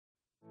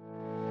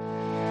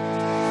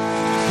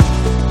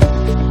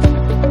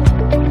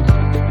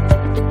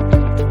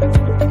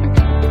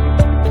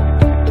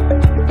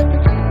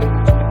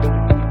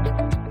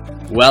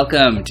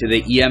Welcome to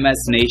the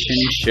EMS Nation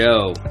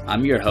show.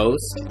 I'm your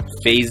host,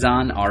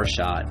 Faizan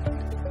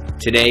Arshad.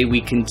 Today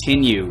we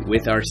continue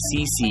with our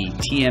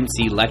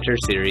CC-TMC lecture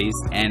series,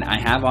 and I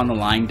have on the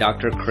line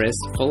Dr. Chris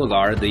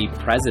Fullagar, the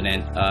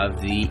president of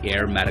the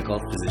Air Medical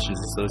Physicians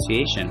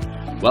Association.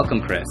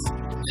 Welcome, Chris.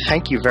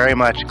 Thank you very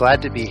much.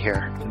 Glad to be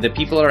here. The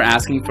people are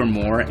asking for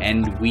more,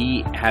 and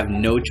we have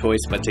no choice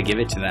but to give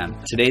it to them.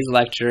 Today's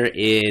lecture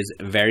is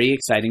a very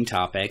exciting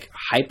topic,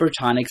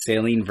 hypertonic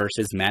saline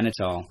versus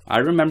mannitol. I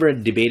remember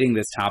debating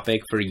this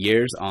topic for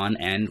years on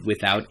end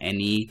without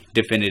any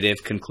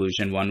definitive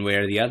conclusion one way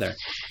or the other.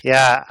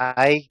 Yeah,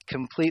 I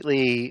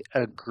completely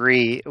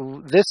agree.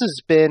 This has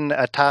been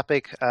a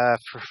topic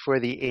for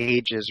the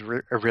ages,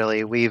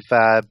 really. We've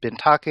been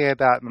talking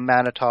about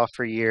mannitol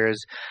for years.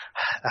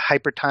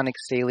 Hypertonic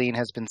saline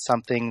has been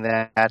something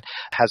that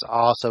has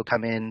also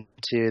come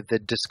into the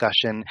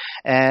discussion.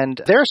 And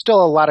there are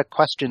still a lot of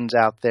questions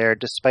out there,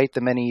 despite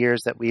the many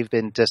years that we've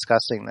been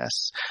discussing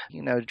this.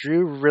 You know,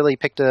 Drew really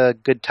picked a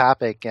good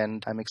topic,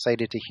 and I'm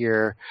excited to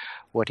hear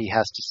what he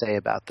has to say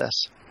about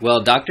this.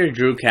 Well, Dr.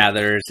 Drew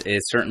Cathers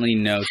is certainly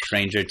no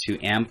stranger to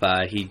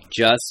AMPA. He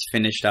just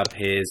finished up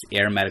his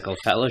Air Medical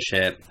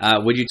Fellowship.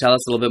 Would you tell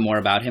us a little bit more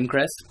about him,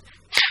 Chris?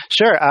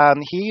 Sure.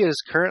 He is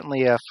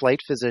currently a flight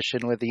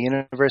physician with the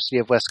University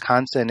of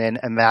Wisconsin in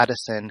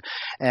Madison.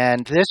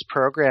 And this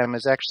program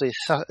is actually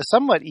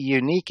somewhat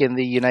unique in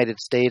the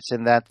United States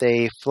in that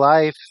they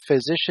fly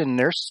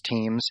physician-nurse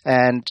teams.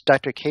 And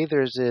Dr.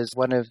 Cathers is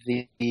one of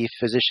the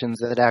physicians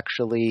that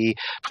actually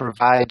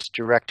provides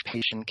direct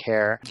patient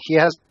care. He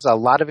has a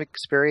lot of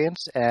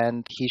experience,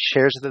 and he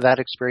shares that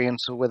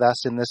experience with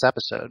us in this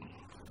episode.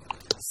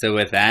 So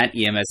with that,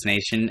 EMS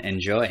Nation,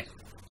 enjoy.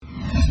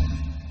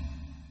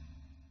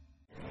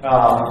 So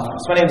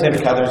my name is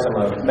Andrew Cathers.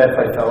 I'm a med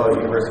flight fellow at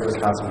University of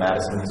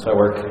Wisconsin-Madison. So I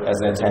work as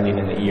an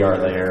attending in the ER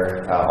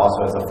there,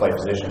 also as a flight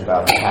physician,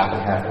 about half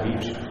and half of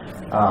each.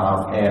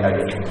 And I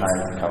get some time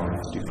to come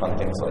do fun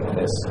things like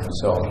this.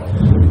 So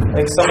I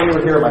think some of you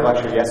were here at my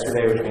lecture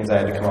yesterday, which means I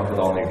had to come up with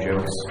all new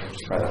jokes,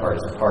 which is probably the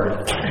hardest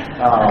part.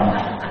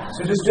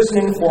 So just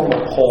an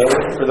informal poll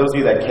for those of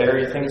you that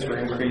carry things for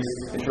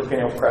increased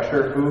intracranial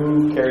pressure.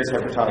 Who carries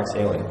hypertonic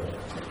saline?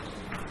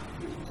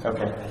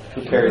 Okay.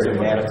 Who carries a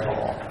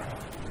mannitol?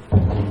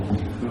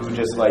 Who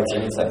just likes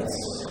incense?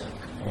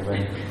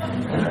 Anybody?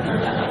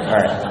 All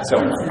right. So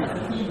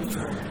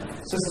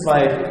this is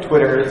my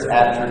Twitter. It's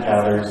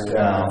 @DrewCathers.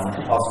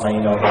 Also my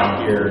email down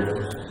here,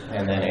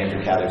 and then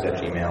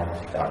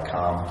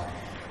andrewcathers@gmail.com.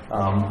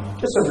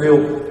 Just a real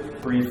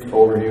brief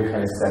overview,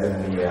 kind of setting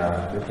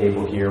the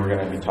table here. We're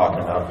going to be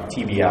talking about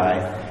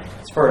TBI.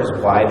 As far as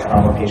why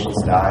trauma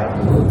patients die,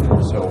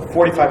 so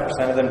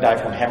 45% of them die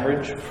from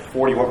hemorrhage,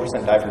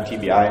 41% die from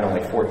TBI, and only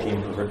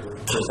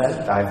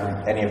 14% die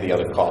from any of the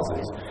other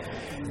causes.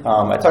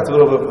 I talked a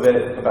little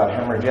bit about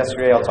hemorrhage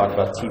yesterday. I'll talk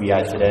about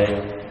TBI today.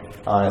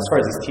 As far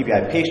as these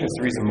TBI patients,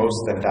 the reason most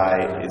of them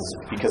die is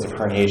because of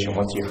herniation.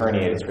 Once you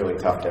herniate, it's really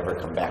tough to ever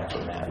come back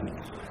from that.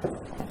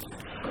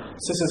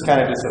 So this is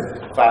kind of just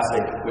a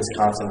classic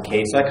Wisconsin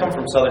case. I come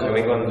from southern New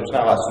England. There's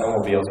not a lot of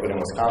snowmobiles, but in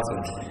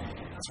Wisconsin,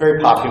 it's very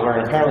popular,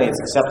 and apparently it's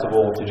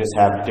acceptable to just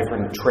have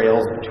different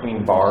trails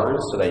between bars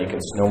so that you can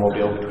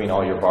snowmobile between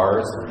all your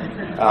bars.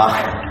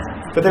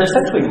 But they're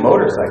essentially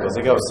motorcycles.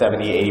 They go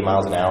 70, 80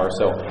 miles an hour,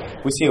 so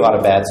we see a lot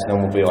of bad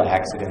snowmobile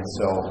accidents.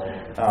 So,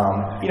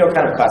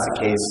 kind of classic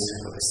case,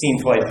 scene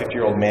flight,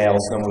 50-year-old male,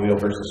 snowmobile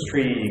versus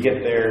tree. You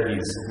get there,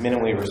 he's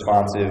minimally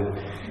responsive,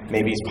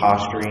 maybe he's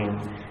posturing.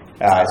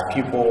 His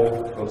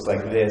pupil looks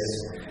like this.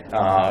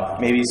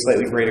 Maybe he's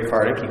slightly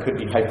bradycardic. He could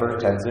be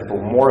hypertensive,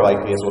 but more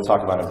likely, as we'll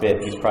talk about in a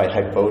bit, he's probably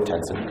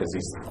hypotensive because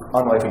he's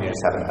unlikely to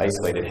just have an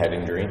isolated head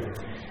injury.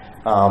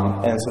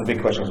 And so the big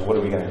question is, what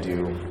are we going to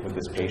do with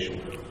this patient?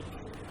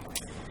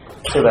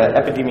 So the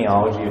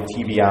epidemiology of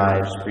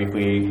TBI, just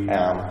briefly,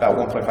 about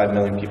 1.5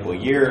 million people a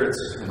year.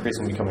 It's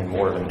increasingly becoming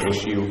more of an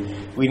issue.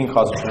 Leading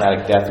cause of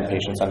traumatic death in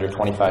patients under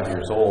 25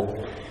 years old.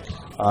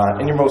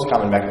 And your most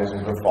common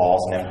mechanisms are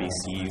falls and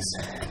MVCs.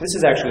 This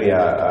is actually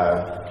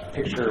a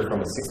picture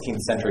from a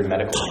 16th century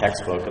medical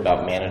textbook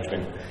about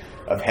management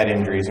of head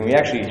injuries. And we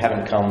actually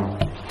haven't come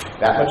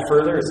that much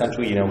further.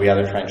 Essentially, we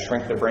either try and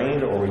shrink the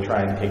brain or we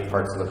try and take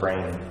parts of the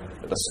brain,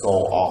 the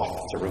skull, off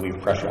to relieve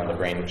pressure on the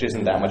brain, which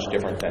isn't that much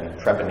different than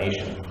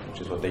trepanation,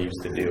 which is what they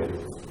used to do.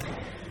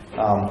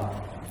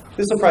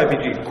 This will probably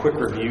be a quick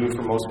review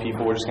for most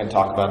people. We're just going to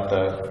talk about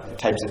the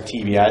types of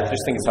TBI. I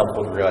just think it's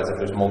helpful to realize that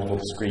there's multiple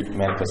discrete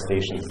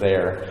manifestations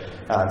there.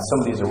 Some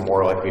of these are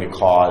more likely to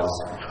cause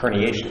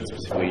herniation,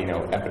 specifically,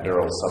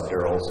 epidurals,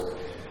 subdurals.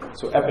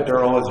 So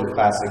epidural is your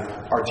classic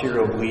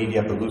arterial bleed. You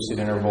have the lucid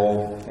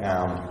interval,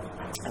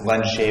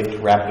 lens-shaped,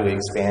 rapidly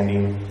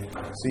expanding.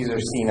 So these are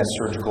seen as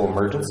surgical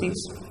emergencies.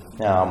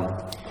 You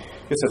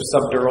have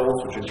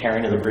subdurals, which are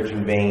tearing of the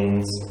bridging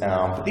veins.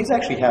 But these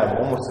actually have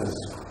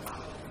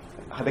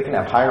they can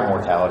have higher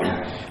mortality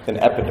than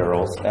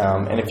epidurals.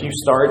 And if you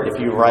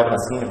arrive on a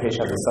scene, a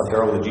patient has a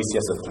subdural with a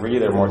GCS of 3,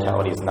 their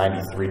mortality is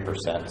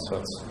 93%. So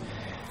it's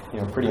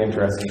pretty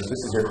interesting. So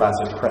this is your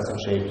classic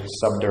crescent-shaped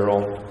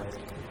subdural.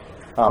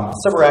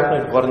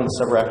 Subarachnoid, blood in the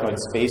subarachnoid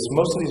space,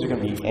 most of these are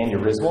going to be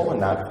aneurysmal and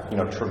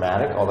not,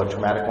 traumatic, although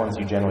traumatic ones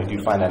you generally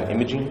do find on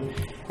imaging.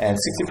 And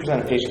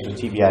 60% of patients with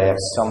TBI have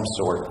some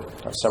sort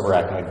of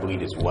subarachnoid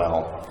bleed as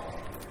well.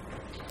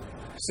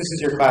 So this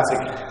is your classic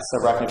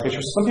subarachnoid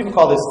picture. Some people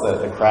call this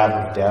the crab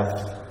of death,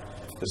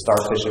 the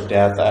starfish of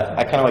death.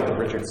 I kind of like the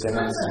Richard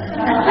Simmons.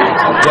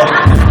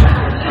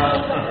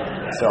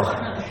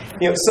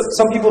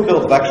 Some people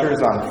build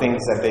lectures on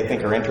things that they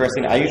think are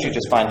interesting. I usually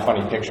just find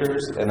funny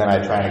pictures, and then I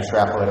try and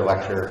extrapolate a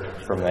lecture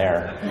from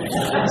there.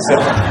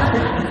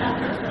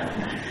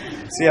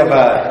 So you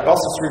have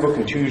also cerebral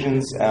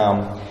contusions.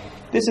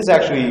 This is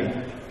actually,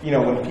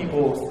 when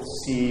people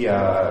see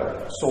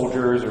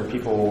soldiers or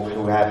people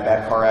who have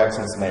bad car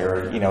accidents and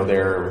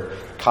they're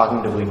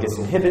cognitively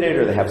disinhibited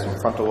or they have some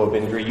frontal lobe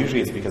injury,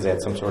 usually it's because they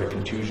had some sort of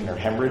contusion or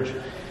hemorrhage.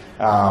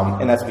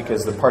 And that's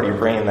because the part of your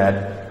brain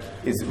that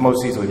is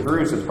most easily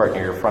bruised is part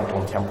near your frontal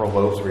and temporal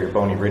lobes where your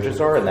bony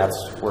ridges are, and that's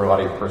where a lot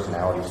of your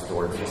personality is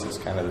stored. This is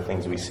kind of the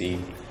things we see.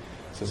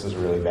 So this is a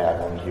really bad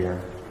one here.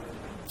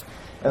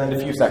 And then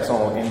diffuse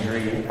axonal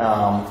injury.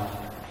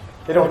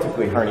 They don't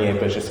typically herniate,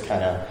 but it's just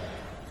kind of,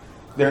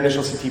 their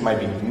initial CT might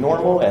be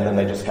normal, and then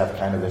they just have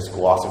kind of this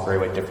glossal gray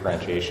white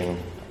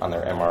differentiation on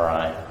their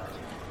MRI.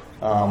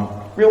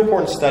 Real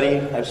important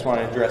study I just want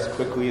to address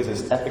quickly is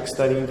this EPIC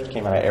study, which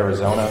came out of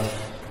Arizona.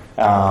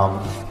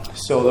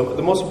 So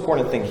the most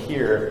important thing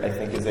here, I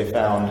think, is they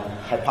found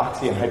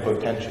hypoxia and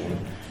hypotension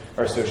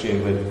are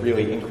associated with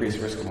really increased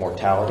risk of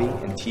mortality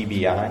in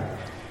TBI.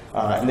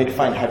 And they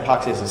defined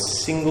hypoxia as a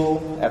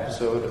single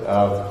episode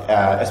of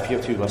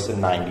SpO2 less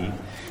than 90,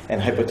 and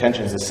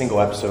hypotension is a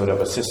single episode of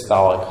a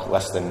systolic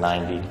less than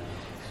 90.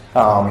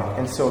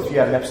 And so if you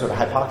had an episode of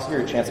hypoxia,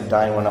 your chance of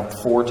dying went up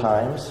 4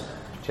 times,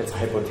 your chance of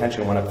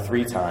hypotension went up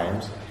 3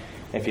 times,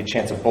 and if you had a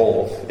chance of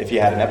both, if you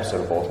had an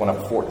episode of both, went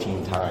up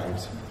 14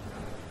 times.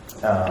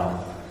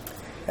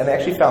 And they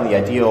actually found the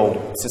ideal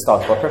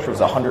systolic blood pressure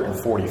was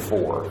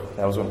 144.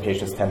 That was when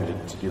patients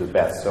tended to do the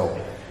best. So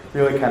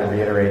really kind of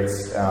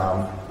reiterates,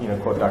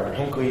 quote Dr.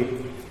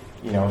 Hinckley,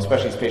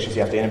 especially as patients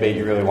you have to intubate,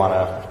 you really want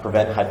to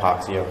prevent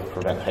hypoxia,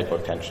 prevent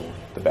hypotension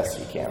the best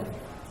you can.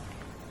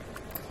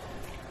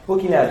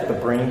 Looking at the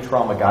brain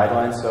trauma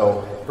guidelines,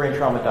 so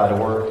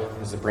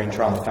braintrauma.org is the Brain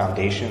Trauma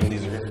Foundation.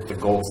 These are the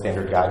gold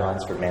standard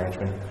guidelines for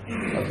management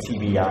of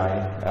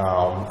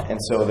TBI. And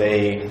so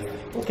they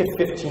look at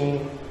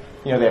 15,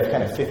 they have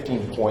kind of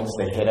 15 points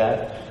they hit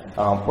at.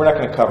 We're not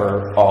going to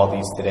cover all of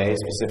these today.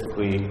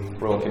 Specifically,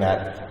 we're looking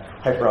at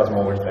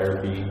hyperosmolar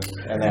therapy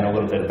and then a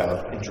little bit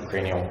about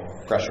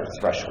intracranial pressure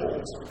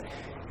thresholds.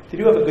 They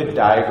do have a good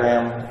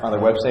diagram on their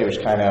website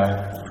which kind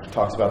of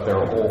talks about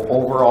their whole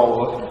overall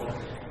look.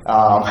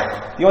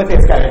 The only thing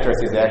that's kind of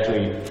interesting is they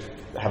actually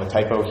have a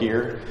typo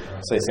here.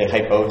 So they say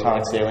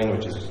hypotonic saline,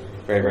 which is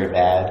very, very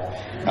bad.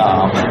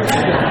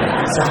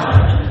 So,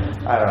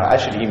 I don't know. I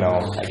should email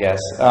them, I guess.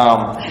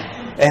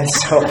 And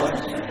so,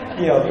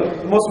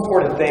 the most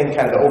important thing,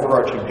 kind of the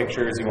overarching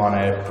picture, is you want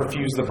to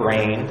perfuse the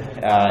brain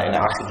and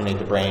oxygenate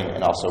the brain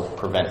and also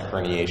prevent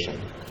herniation.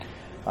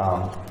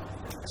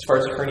 As far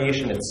as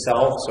herniation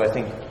itself, so I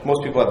think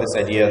most people have this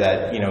idea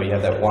that, you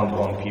have that one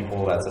blown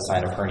pupil, that's a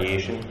sign of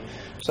herniation.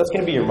 So that's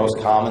going to be your most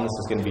common. This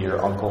is going to be your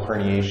uncal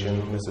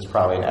herniation. This is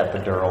probably an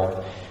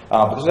epidural.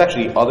 But there's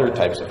actually other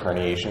types of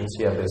herniations.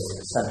 You have this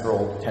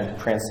central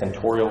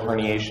transtentorial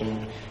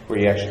herniation, where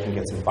you actually can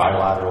get some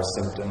bilateral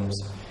symptoms.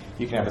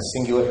 You can have a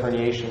cingulate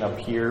herniation up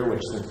here,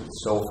 which since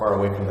it's so far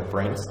away from the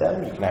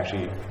brainstem, you can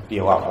actually be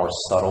a lot more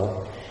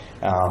subtle.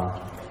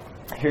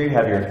 Here you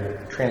have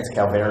your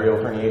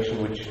transcalvarial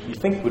herniation, which you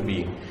think would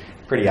be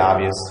pretty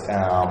obvious.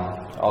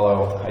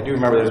 Although I do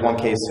remember there's one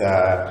case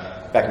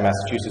back in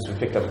Massachusetts, we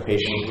picked up a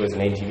patient who was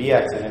an ATV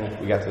accident.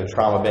 We got to the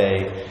trauma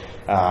bay.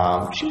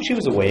 She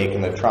was awake,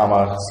 and the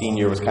trauma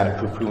senior was kind of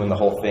poo-pooing the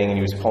whole thing, and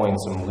he was pulling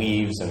some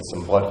leaves and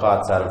some blood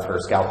clots out of her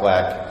scalp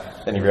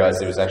plaque. Then he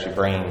realized it was actually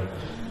brain.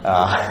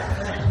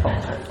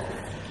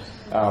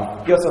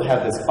 You also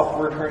have this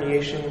upward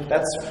herniation.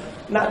 That's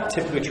not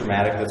typically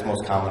traumatic. That's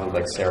most common with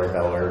like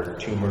cerebellar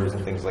tumors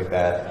and things like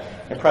that.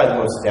 And probably the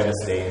most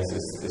devastating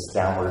is this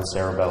downward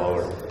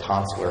cerebellar or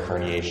tonsillar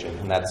herniation,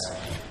 and that's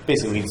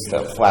basically leads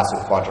to flaccid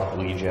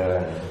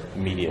quadriplegia and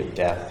immediate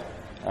death.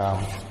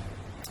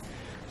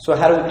 So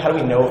how do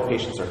we know if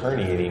patients are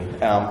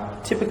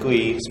herniating?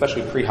 Typically,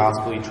 especially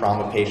pre-hospitally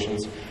trauma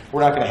patients,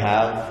 we're not going to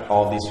have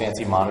all of these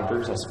fancy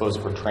monitors. I suppose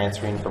if we're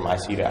transferring from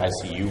ICU to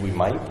ICU, we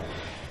might.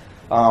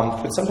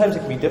 But sometimes it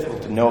can be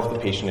difficult to know if the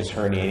patient is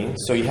herniating.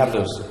 So you have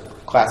those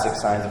classic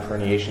signs of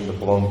herniation, the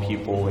blown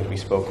pupil, like we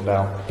spoke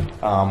about.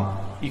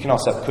 You can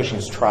also have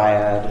Cushing's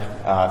triad.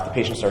 If the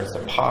patient starts to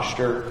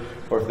posture,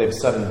 or if they have a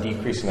sudden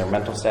decrease in their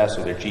mental status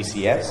or their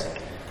GCS,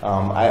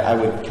 I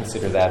would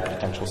consider that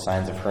potential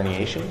signs of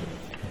herniation.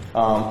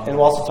 And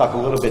we'll also talk a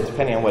little bit,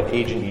 depending on what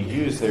agent you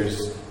use,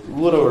 there's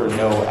little or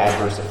no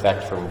adverse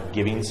effect from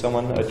giving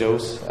someone a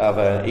dose of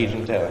an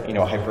agent, a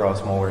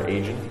hyperosmolar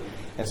agent.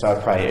 And so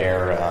I'd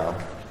probably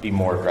be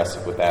more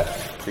aggressive with that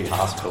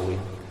pre-hospitally.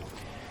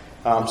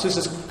 So this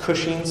is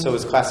Cushing. So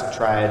his classic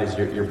triad is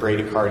your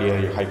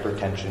bradycardia, your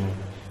hypertension,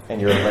 and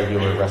your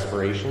irregular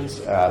respirations,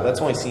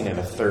 that's only seen in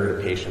a third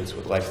of patients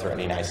with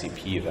life-threatening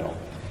ICP, though.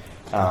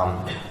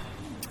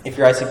 If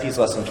your ICP is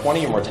less than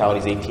 20, your mortality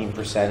is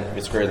 18%. If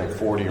it's greater than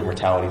 40, your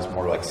mortality is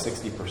more like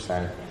 60%.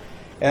 And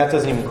that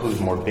doesn't even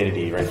include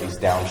morbidity, right? These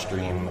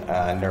downstream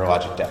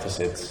neurologic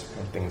deficits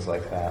and things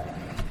like that.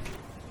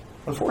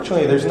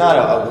 Unfortunately, there's not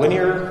a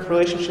linear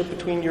relationship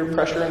between your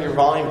pressure and your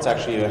volume. It's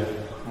actually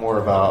more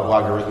of a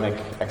logarithmic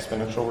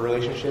exponential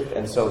relationship.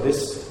 And so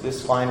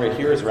this line right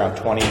here is around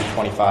 20 to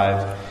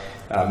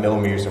 25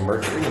 millimeters of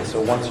mercury. And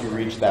so once you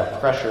reach that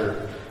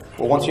pressure,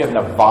 once you have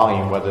enough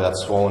volume, whether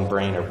that's swollen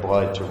brain or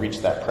blood, to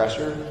reach that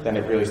pressure, then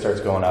it really starts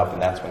going up,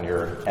 and that's when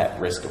you're at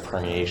risk of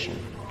herniation.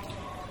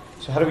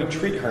 So how do we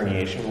treat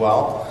herniation?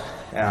 Well,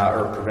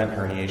 or prevent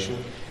herniation?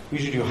 We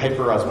usually do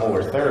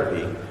hyperosmolar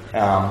therapy.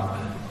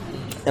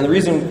 And the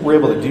reason we're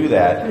able to do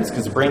that is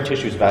because the brain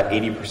tissue is about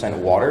 80%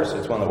 water, so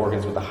it's one of the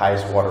organs with the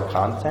highest water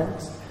content.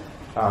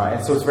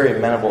 And so it's very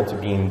amenable to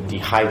being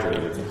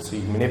dehydrated. So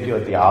you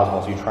manipulate the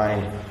osmoles, you try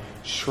and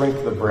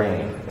shrink the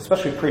brain,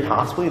 especially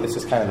pre-hospitally. This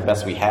is kind of the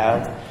best we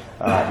have.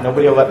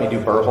 Nobody will let me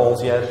do burr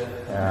holes yet.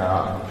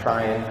 I'm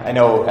trying. I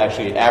know,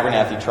 actually,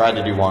 Abernathy tried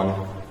to do one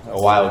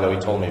a while ago. He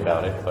told me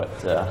about it, but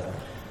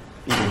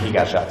even he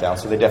got shot down,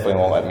 so they definitely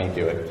won't let me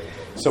do it.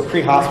 So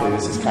pre-hospitally,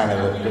 this is kind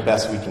of the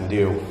best we can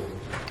do.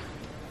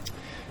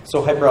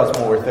 So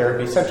hyperosmolar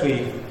therapy,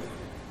 essentially,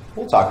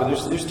 we'll talk,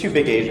 but there's two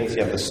big agents.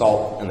 You have the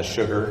salt and the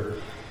sugar.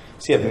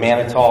 So you have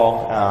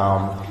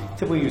mannitol.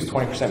 Typically use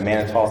 20%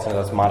 mannitol. It's an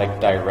osmotic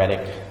diuretic.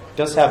 It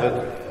does have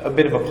a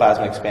bit of a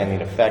plasma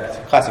expanding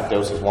effect. Classic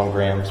dose is 1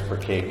 gram per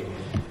kg.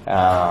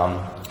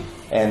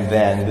 And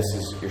then this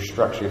is your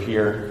structure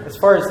here. As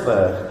far as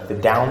the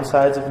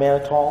downsides of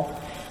mannitol,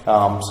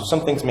 so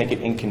some things make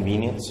it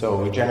inconvenient.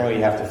 So generally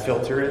you have to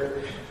filter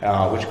it,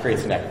 which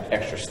creates an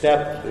extra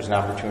step. There's an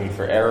opportunity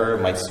for error.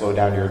 It might slow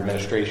down your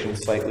administration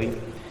slightly.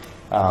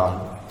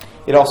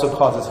 It also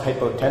causes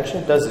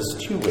hypotension. It does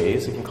this two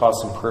ways. It can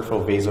cause some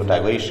peripheral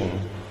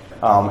vasodilation.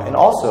 And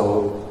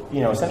also,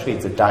 essentially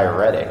it's a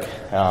diuretic.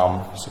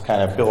 So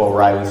kind of Bill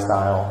O'Reilly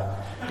style.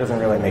 Doesn't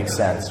really make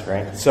sense,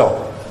 right?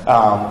 So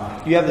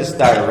you have this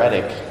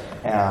diuretic,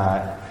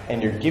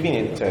 and you're giving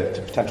it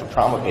to potential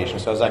trauma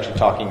patients. So I was actually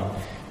talking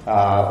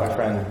my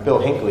friend Bill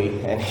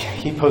Hinckley, and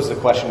he posed the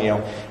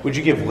question, would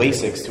you give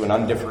Lasix to an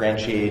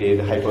undifferentiated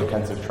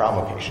hypotensive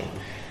trauma patient?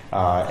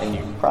 And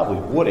you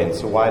probably wouldn't,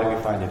 so why do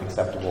we find it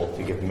acceptable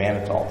to give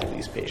mannitol to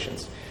these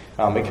patients?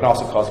 It can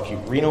also cause acute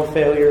renal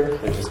failure.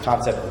 There's this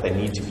concept that they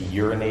need to be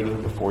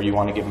urinating before you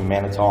want to give them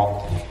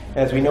mannitol. And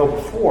as we know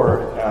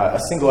before, a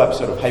single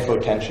episode of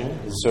hypotension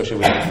is associated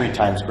with a 3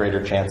 times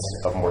greater chance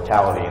of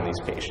mortality in these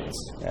patients.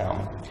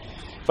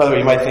 By the way,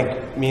 you might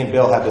think me and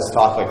Bill had this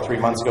talk like 3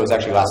 months ago. It was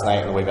actually last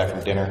night on the way back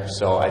from dinner,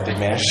 so I did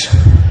manage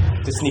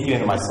to sneak it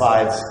into my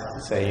slides,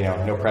 say,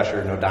 no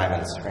pressure, no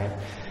diamonds, right?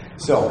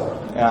 So,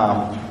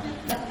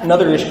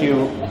 another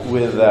issue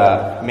with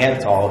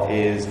mannitol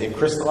is it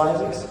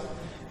crystallizes,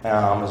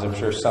 as I'm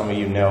sure some of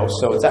you know.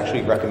 So it's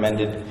actually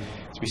recommended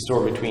to be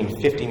stored between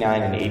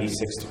 59 and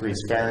 86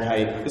 degrees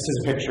Fahrenheit. This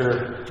is a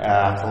picture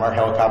from our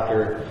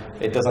helicopter.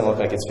 It doesn't look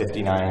like it's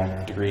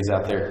 59 degrees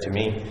out there to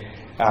me.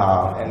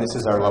 And this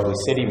is our lovely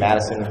city,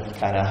 Madison,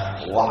 kind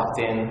of locked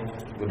in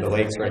with the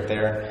lakes right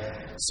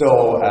there.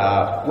 So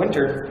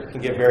winter can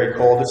get very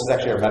cold. This is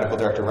actually our medical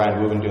director, Ryan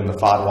Wubin, doing the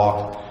FOD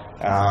walk.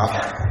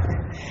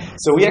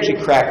 So we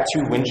actually cracked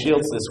 2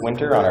 windshields this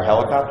winter on our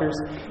helicopters.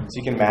 So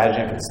you can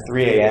imagine if it's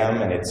 3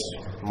 a.m. and it's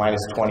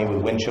minus 20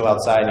 with wind chill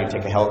outside, and you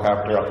take a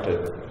helicopter up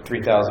to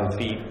 3,000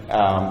 feet,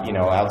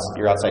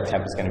 your outside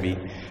temp is going to be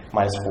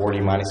minus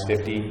 40, minus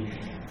 50.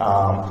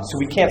 So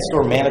we can't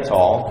store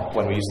mannitol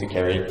when we used to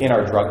carry it in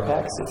our drug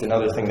packs. It's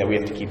another thing that we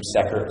have to keep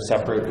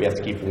separate. We have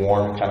to keep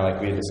warm, kind of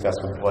like we had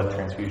discussed with blood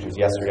transfusions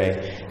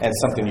yesterday. And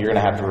it's something you're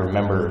going to have to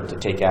remember to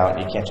take out.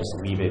 You can't just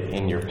leave it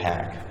in your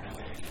pack.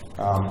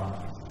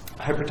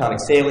 Hypertonic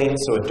saline,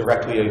 so it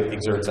directly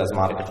exerts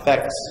osmotic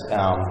effects.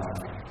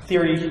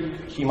 Theory,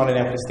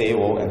 hemodynamically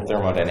stable and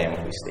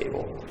thermodynamically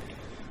stable.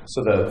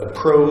 So the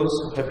pros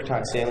of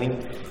hypertonic saline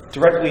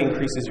directly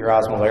increases your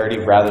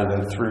osmolarity rather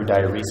than through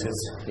diuresis.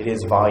 It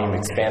is volume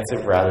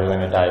expansive rather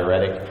than a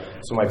diuretic,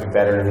 so it might be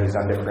better in these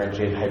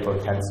undifferentiated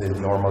hypotensive,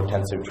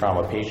 normotensive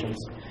trauma patients.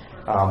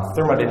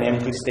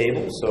 Thermodynamically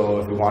stable, so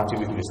if we want to,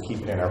 we can just keep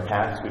it in our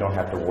packs. We don't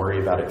have to worry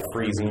about it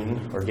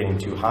freezing or getting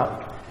too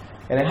hot.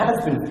 And it has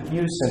been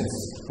used since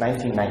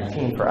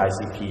 1919 for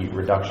ICP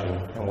reduction,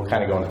 and we'll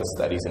kind of go into the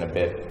studies in a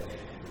bit.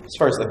 As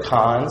far as the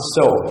cons,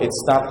 so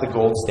it's not the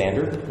gold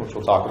standard, which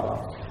we'll talk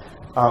about.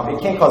 It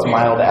can cause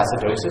mild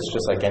acidosis,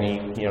 just like any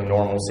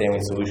normal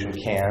saline solution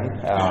can,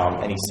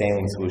 any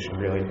saline solution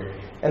really.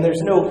 And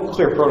there's no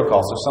clear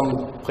protocol, so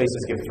some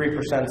places give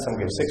 3%, some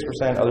give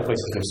 6%, other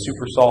places give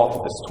super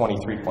salt, that's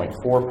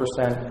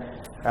 23.4%.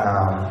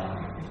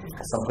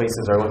 Some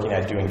places are looking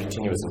at doing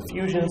continuous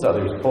infusions,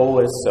 others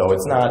bolus, so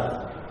it's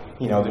not,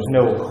 there's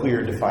no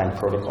clear defined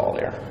protocol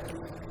there.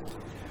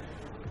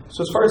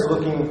 So as far as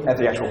looking at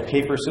the actual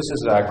papers, this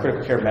is a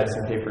critical care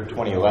medicine paper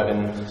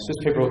 2011. So this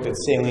paper looked at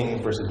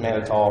saline versus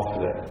mannitol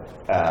for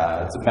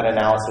it's a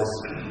meta-analysis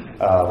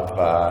of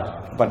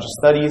a bunch of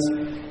studies.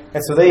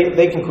 And so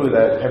they concluded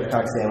that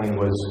hypertonic saline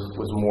was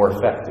more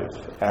effective.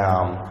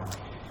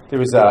 There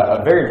was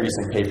a very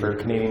recent paper,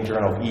 Canadian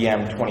Journal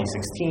EM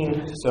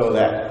 2016. So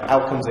that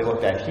outcomes they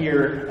looked at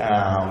here,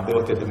 they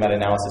looked at the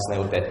meta-analysis and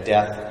they looked at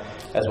death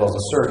as well as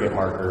a surrogate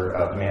marker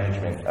of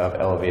management of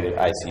elevated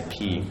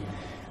ICP.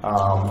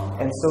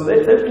 And so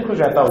their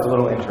conclusion I thought was a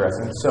little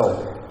interesting. So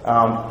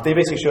they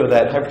basically showed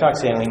that hypertonic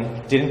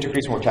saline didn't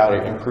decrease mortality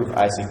or improve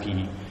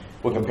ICP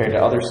when compared to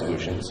other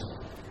solutions.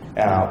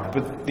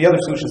 But the other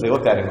solutions they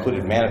looked at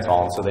included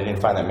mannitol, and so they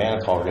didn't find that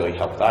mannitol really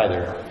helped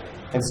either.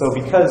 And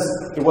so because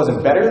it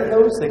wasn't better than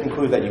those, they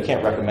concluded that you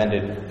can't recommend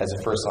it as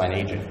a first-line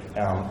agent.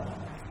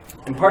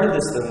 And part of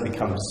this then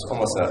becomes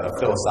almost a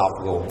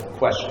philosophical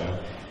question.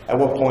 At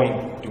what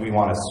point do we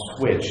want to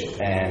switch,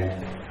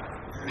 and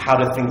how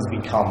do things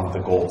become the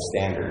gold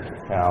standard,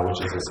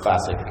 which is this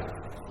classic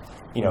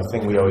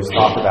thing we always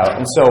talk about.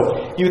 And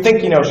so you would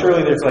think,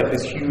 surely there's like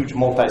this huge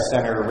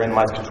multi-center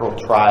randomized controlled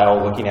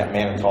trial looking at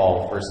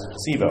mannitol versus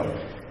placebo.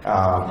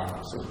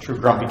 So true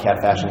grumpy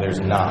cat fashion,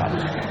 there's not.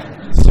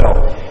 So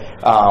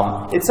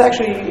it's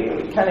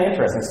actually kind of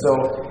interesting.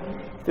 So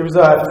there was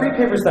 3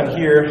 papers done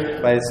here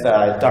by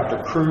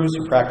Dr. Cruz,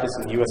 who practiced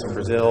in the U.S. and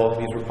Brazil.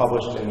 These were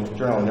published in the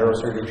Journal of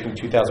Neurosurgery between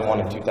 2001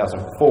 and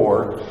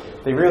 2004.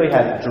 They really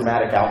had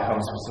dramatic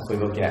outcomes,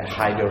 specifically looking at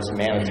high-dose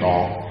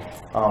mannitol.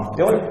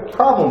 The only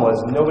problem was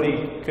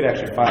nobody could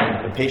actually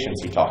find the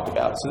patients he talked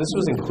about. So this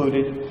was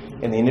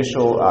included in the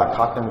initial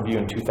Cochrane review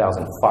in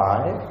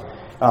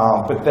 2005.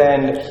 But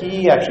then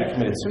he actually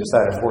committed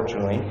suicide,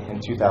 unfortunately,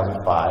 in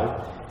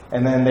 2005.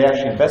 And then they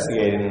actually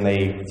investigated, and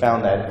they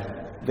found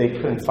that they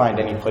couldn't find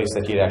any place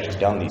that he had actually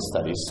done these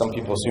studies. Some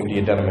people assumed he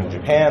had done them in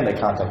Japan. They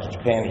contacted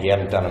Japan. He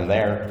hadn't done them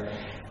there.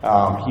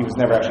 He was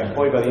never actually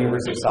employed by the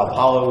University of Sao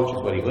Paulo, which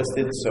is what he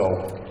listed. So,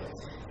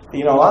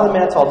 a lot of the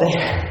mannitol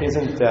data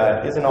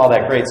isn't all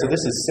that great. So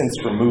this is since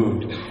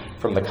removed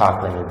from the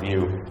Cochrane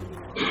review.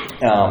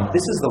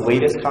 This is the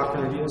latest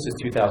Cochrane review. This is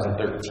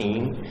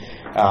 2013.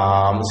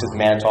 This is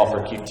mannitol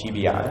for acute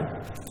TBI.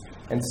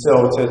 And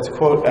so to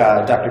quote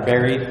Dr.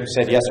 Berry, who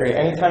said yesterday,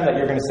 anytime that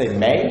you're going to say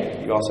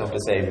may, you also have to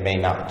say may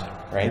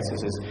not, right? So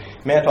this is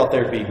mannitol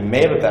therapy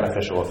may have a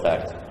beneficial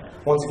effect.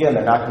 Once again,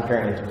 they're not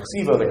comparing it to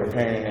placebo, they're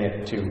comparing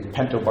it to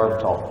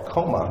pentobarbital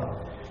coma.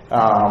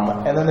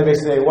 And then they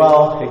basically say,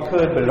 well, it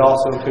could, but it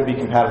also could be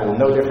compatible with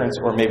no difference,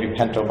 or maybe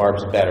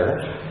pentobarb's better.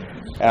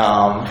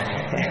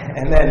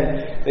 And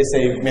then they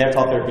say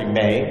mannitol therapy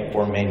may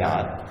or may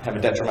not have a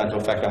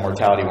detrimental effect on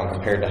mortality when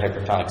compared to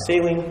hypertonic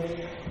saline.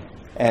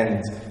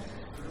 And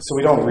so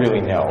we don't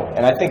really know.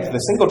 And I think the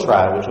single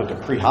trial, which looked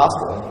at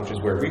pre-hospital, which is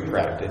where we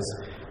practice,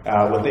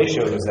 what they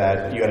showed was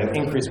that you had an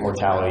increased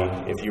mortality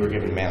if you were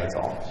given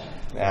mannitol.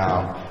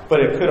 But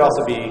it could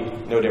also be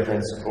no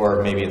difference,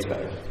 or maybe it's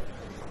better.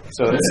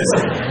 So this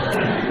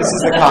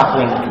is the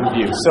Cochrane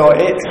review. So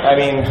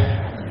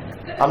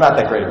I'm not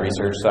that great at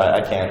research, so I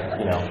can't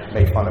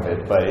make fun of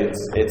it, but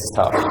it's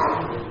tough.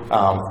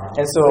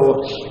 And so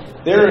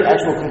their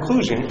actual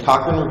conclusion,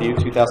 Cochrane Review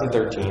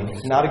 2013,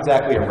 not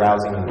exactly a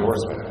rousing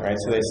endorsement, right?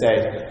 So they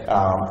say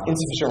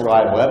insufficient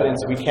reliable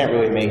evidence, we can't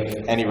really make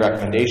any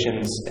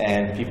recommendations,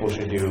 and people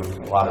should do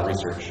a lot of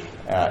research.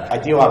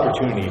 Ideal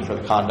opportunity for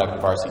the conduct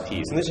of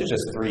RCTs, and this is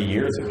just 3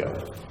 years ago.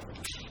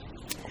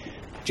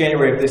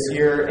 January of this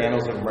year,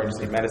 Annals of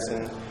Emergency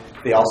Medicine,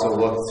 they also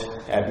looked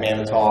at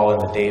mannitol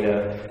and the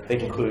data. They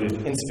concluded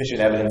insufficient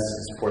evidence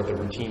to support the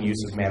routine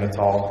use of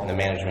mannitol in the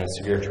management of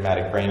severe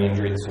traumatic brain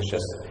injury. This was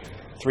just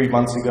 3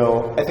 months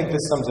ago. I think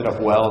this sums it up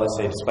well. They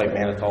say despite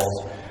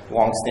mannitol's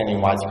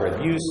long-standing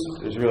widespread use,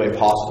 there's really a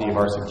paucity of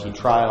RCT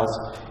trials.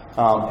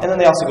 And then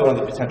they also go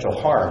into the potential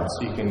harms.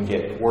 So you can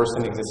get worse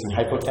than existing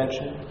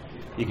hypotension.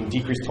 You can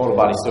decrease total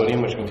body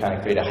sodium, which can kind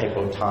of create a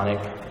hypotonic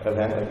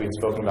event like we'd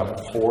spoken about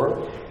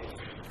before.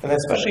 And then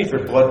especially if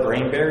your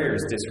blood-brain barrier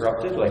is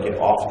disrupted, like it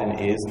often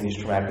is in these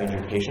traumatically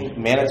injured patients,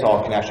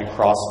 mannitol can actually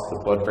cross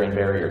the blood-brain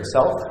barrier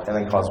itself and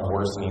then cause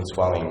worsening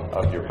swelling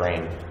of your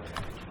brain.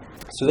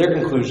 So their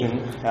conclusion,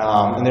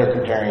 and they're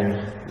comparing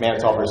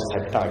mannitol versus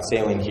hypertonic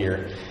saline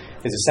here,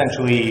 is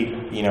essentially,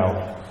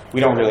 we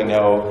don't really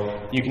know.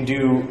 You can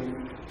do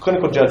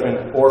clinical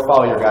judgment or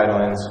follow your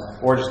guidelines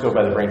or just go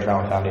by the Brain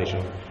Trauma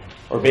Foundation,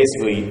 or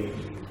basically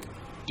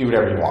do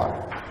whatever you want,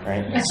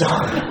 right? So,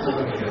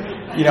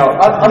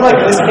 unlike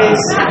this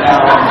case,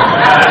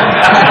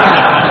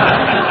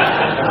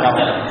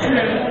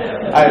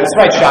 this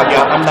might shock you.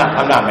 I'm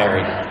not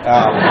married.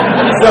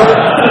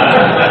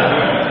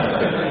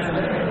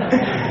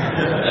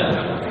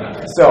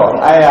 So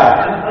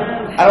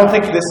I don't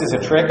think this is a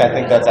trick. I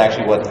think that's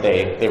actually what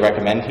they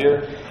recommend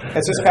here.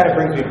 And so this kind of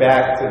brings me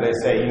back to, they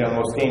say, the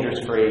most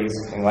dangerous phrase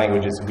in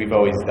language is we've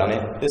always done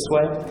it this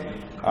way.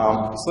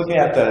 Just looking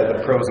at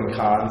the pros and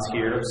cons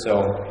here.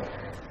 So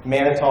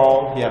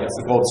mannitol, it's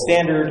the gold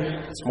standard.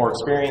 It's more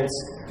experience.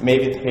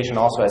 Maybe if the patient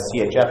also has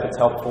CHF, it's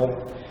helpful.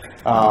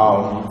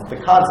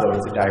 The cons, though,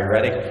 it's a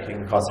diuretic. It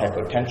can cause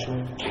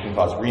hypotension. It can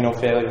cause renal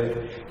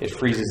failure. It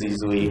freezes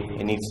easily.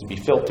 It needs to be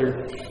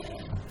filtered.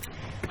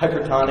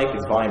 Hypertonic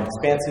is volume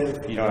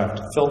expansive. You don't have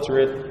to filter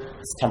it.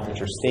 It's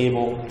temperature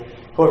stable.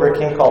 However, it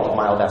can cause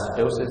mild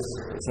acidosis.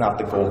 It's not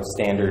the gold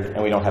standard,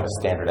 and we don't have a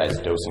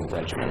standardized dosing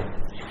regimen.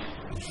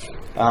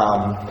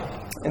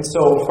 And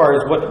so as far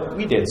as what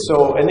we did,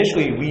 so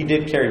initially we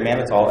did carry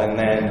Mannitol, and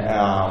then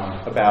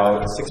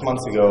about 6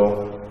 months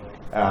ago,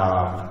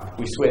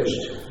 we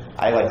switched.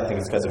 I like to think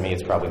it's because of me,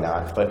 it's probably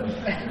not, but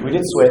we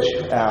did switch.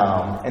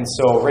 And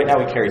so right now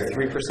we carry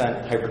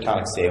 3%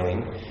 hypertonic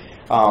saline.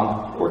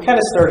 We're kind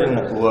of starting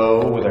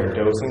low with our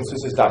dosing. So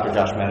this is Dr.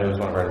 Josh Meadows,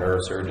 one of our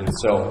neurosurgeons.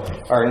 So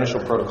our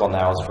initial protocol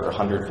now is for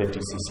 150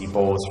 cc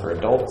bolus for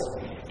adults.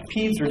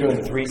 Peds, we're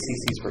doing 3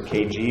 cc's per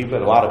kg,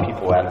 but a lot of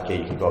people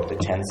advocate you can go up to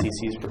 10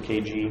 cc's per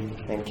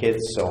kg in kids.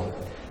 So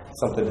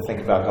something to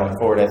think about going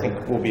forward. I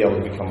think we'll be able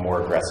to become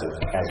more aggressive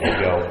as we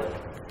go.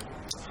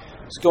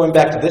 So going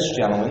back to this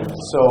gentleman,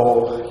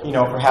 so,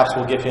 perhaps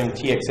we'll give him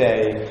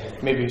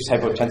TXA, maybe he's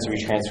hypotensive,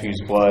 you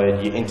transfuse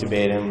blood, you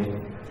intubate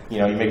him,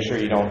 you make sure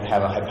you don't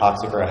have a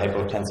hypoxic or a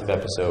hypotensive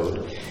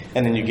episode,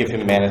 and then you give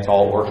him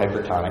Mannitol or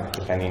Hypertonic,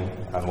 depending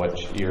on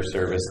what your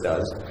service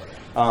does.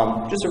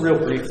 Just a real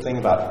brief thing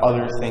about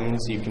other things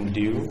you can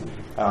do.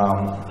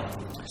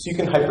 So you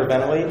can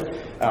hyperventilate.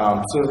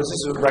 So this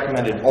is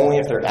recommended only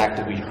if they're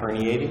actively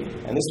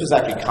herniating. And this was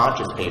actually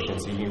conscious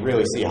patients, so you can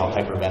really see how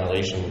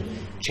hyperventilation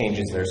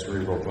changes their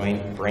cerebral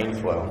brain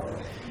flow.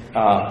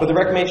 But the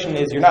recommendation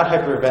is you're not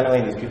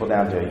hyperventilating these people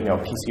down to,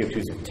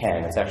 PCO2s of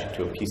 10. It's actually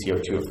to a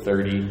PCO2 of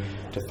 30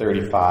 to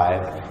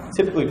 35.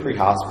 Typically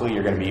pre-hospital,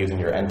 you're going to be using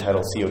your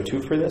end-tidal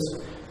CO2 for this.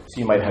 So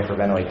you might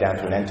hyperventilate down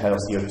to an end-tidal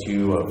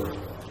CO2 of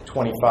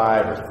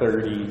 25 or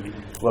 30,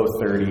 low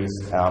 30s,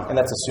 and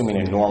that's assuming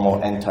a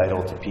normal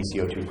end-tidal to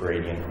PCO2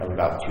 gradient of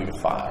about 2 to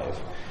 5.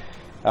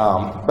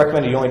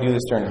 Recommended you only do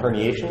this during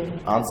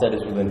herniation. Onset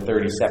is within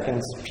 30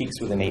 seconds, peaks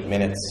within 8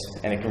 minutes,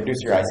 and it can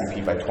reduce your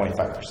ICP by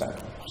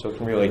 25%. So it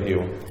can really do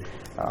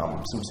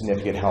some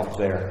significant help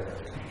there.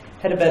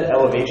 Head-to-bed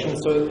elevation.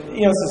 So, this is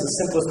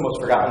the simplest,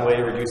 most forgotten way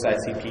to reduce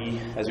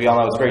ICP. As we all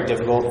know, it's very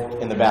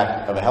difficult in the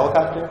back of a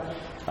helicopter,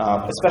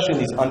 especially in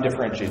these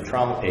undifferentiated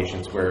trauma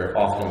patients where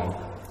often,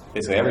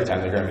 basically every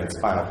time, they're going to be in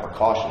spinal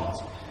precautions.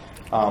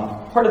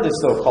 Part of this,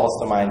 though, calls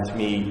to mind to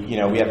me,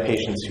 we have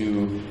patients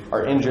who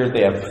are injured,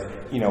 they have,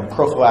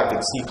 prophylactic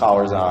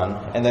C-collars on,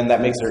 and then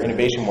that makes their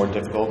intubation more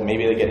difficult.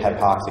 Maybe they get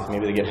hypoxic,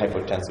 maybe they get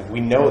hypotensive.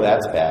 We know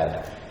that's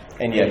bad,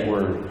 and yet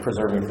we're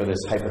preserving for this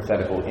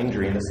hypothetical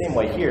injury. In the same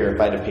way here, if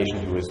I had a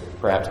patient who was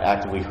perhaps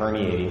actively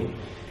herniating,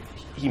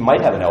 he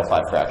might have an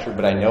L5 fracture,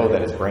 but I know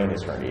that his brain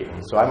is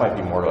herniating, so I might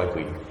be more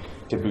likely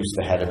to boost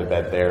the head of the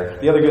bed there.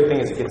 The other good thing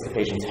is it gets the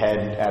patient's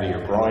head out of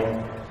your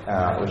groin,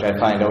 which I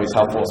find always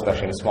helpful,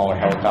 especially in a smaller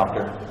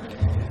helicopter.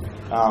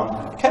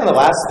 Kind of the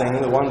last thing,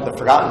 the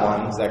forgotten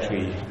one, is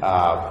actually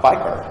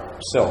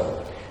bicarb.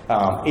 So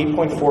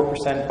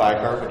 8.4%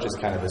 bicarb, which is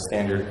kind of the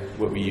standard,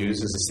 what we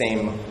use, is the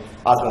same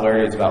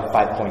osmolarity as about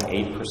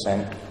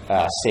 5.8%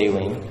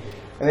 saline.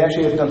 And they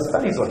actually have done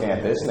studies looking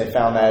at this, and they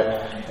found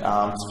that,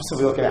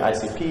 specifically looking at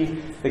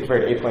ICP, they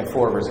compared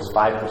 8.4 versus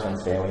 5%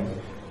 saline,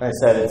 and they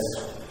said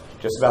it's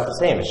just about the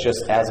same. It's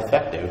just as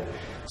effective.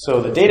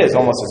 So the data is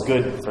almost as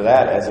good for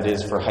that as it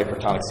is for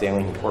hypertonic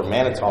saline or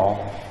mannitol.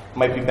 It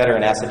might be better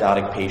in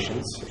acidotic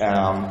patients.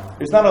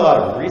 There's not a lot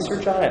of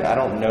research on it. I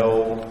don't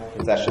know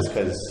if that's just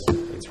because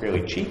it's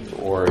really cheap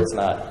or it's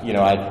not,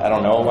 I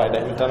don't know why they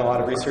haven't done a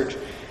lot of research.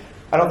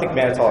 I don't think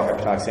mannitol or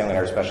hypertonic saline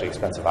are especially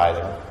expensive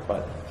either.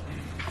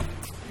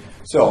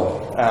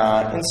 So,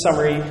 in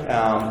summary,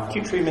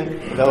 acute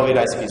treatment of elevated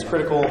ICP is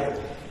critical,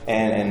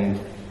 and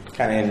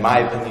kind of in my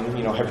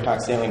opinion,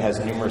 hypertonic saline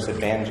has numerous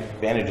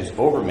advantages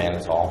over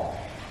mannitol.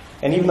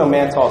 And even though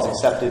mannitol is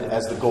accepted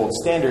as the gold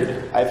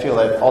standard, I feel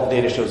that all the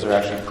data shows they're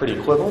actually pretty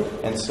equivalent.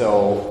 And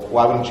so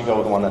why wouldn't you go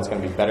with one that's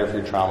going to be better for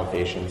your trauma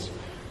patients,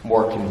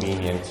 more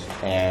convenient,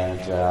 and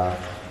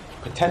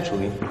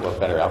potentially will have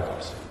better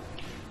outcomes?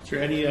 Is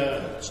there any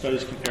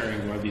studies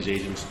comparing one of these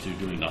agents to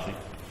doing nothing?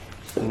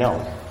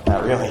 No,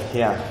 not really,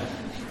 yeah.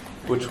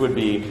 Which would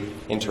be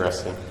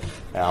interesting.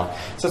 So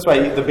that's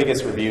why the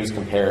biggest reviews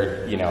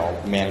compared,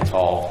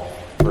 mannitol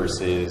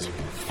versus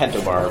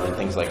pentobarb and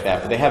things like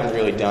that, but they haven't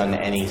really done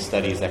any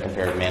studies that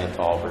compare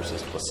mannitol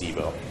versus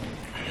placebo.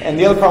 And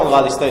the other problem with a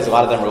lot of these studies, a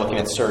lot of them are looking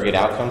at surrogate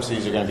outcomes. So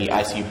these are going to be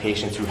ICU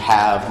patients who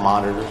have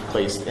monitors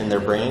placed in their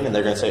brain, and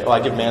they're going to say, I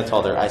give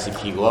mannitol, their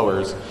ICP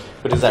lowers,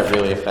 but does that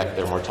really affect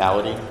their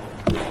mortality?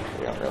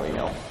 We don't really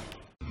know.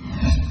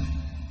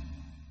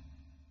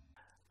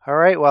 All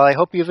right, well, I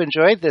hope you've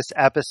enjoyed this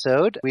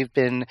episode. We've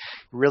been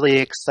really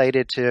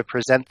excited to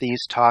present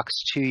these talks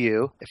to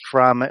you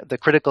from the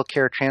Critical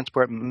Care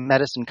Transport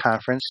Medicine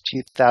Conference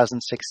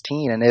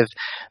 2016. And if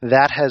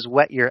that has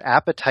whet your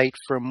appetite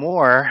for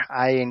more,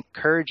 I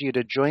encourage you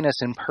to join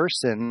us in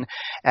person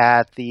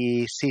at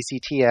the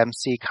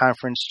CCTMC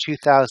Conference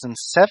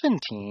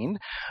 2017,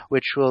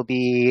 which will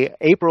be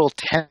April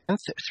 10th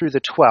through the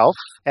 12th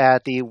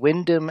at the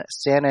Wyndham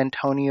San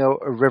Antonio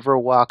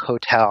Riverwalk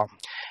Hotel.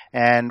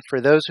 And for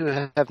those who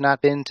have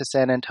not been to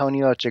San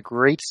Antonio, it's a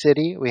great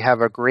city. We have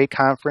a great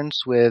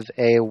conference with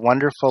a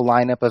wonderful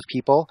lineup of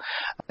people,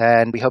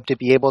 and we hope to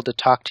be able to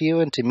talk to you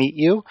and to meet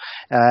you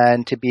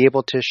and to be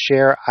able to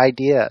share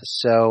ideas.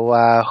 So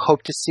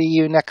hope to see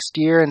you next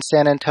year in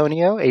San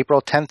Antonio,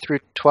 April 10th through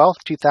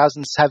 12th,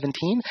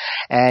 2017.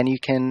 And you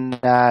can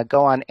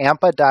go on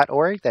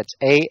ampa.org, that's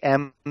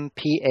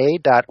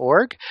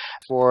ampa.org,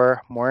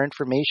 for more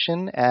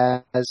information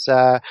as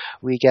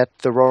we get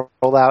the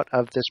rollout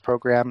of this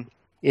program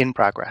in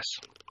progress.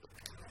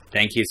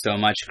 Thank you so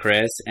much,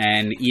 Chris.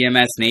 And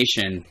EMS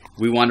Nation,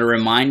 we want to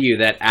remind you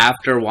that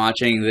after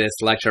watching this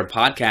lecture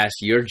podcast,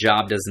 your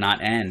job does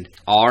not end.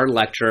 Our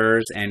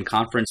lecturers and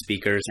conference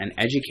speakers and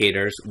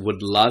educators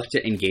would love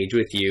to engage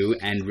with you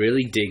and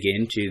really dig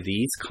into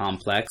these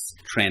complex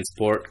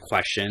transport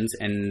questions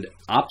and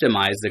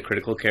optimize the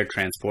critical care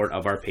transport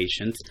of our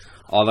patients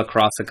all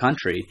across the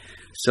country.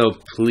 So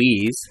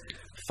please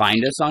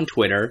find us on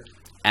Twitter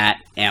at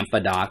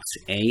AMPADocs,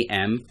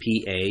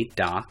 A-M-P-A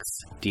Docs,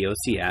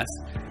 D-O-C-S,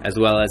 as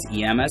well as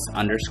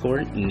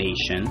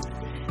EMS_Nation,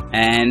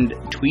 and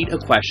tweet a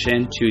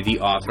question to the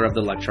author of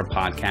the lecture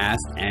podcast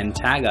and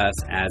tag us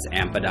as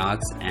AMPADocs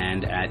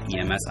and at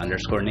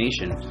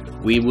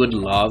EMS_Nation. We would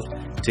love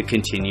to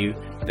continue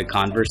the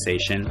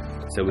conversation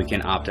so we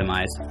can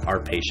optimize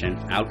our patient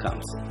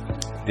outcomes.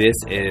 This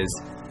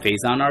is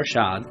Faizan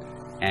Arshad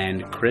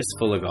and Chris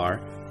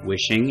Fullagar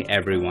wishing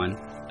everyone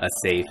a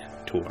safe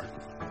tour.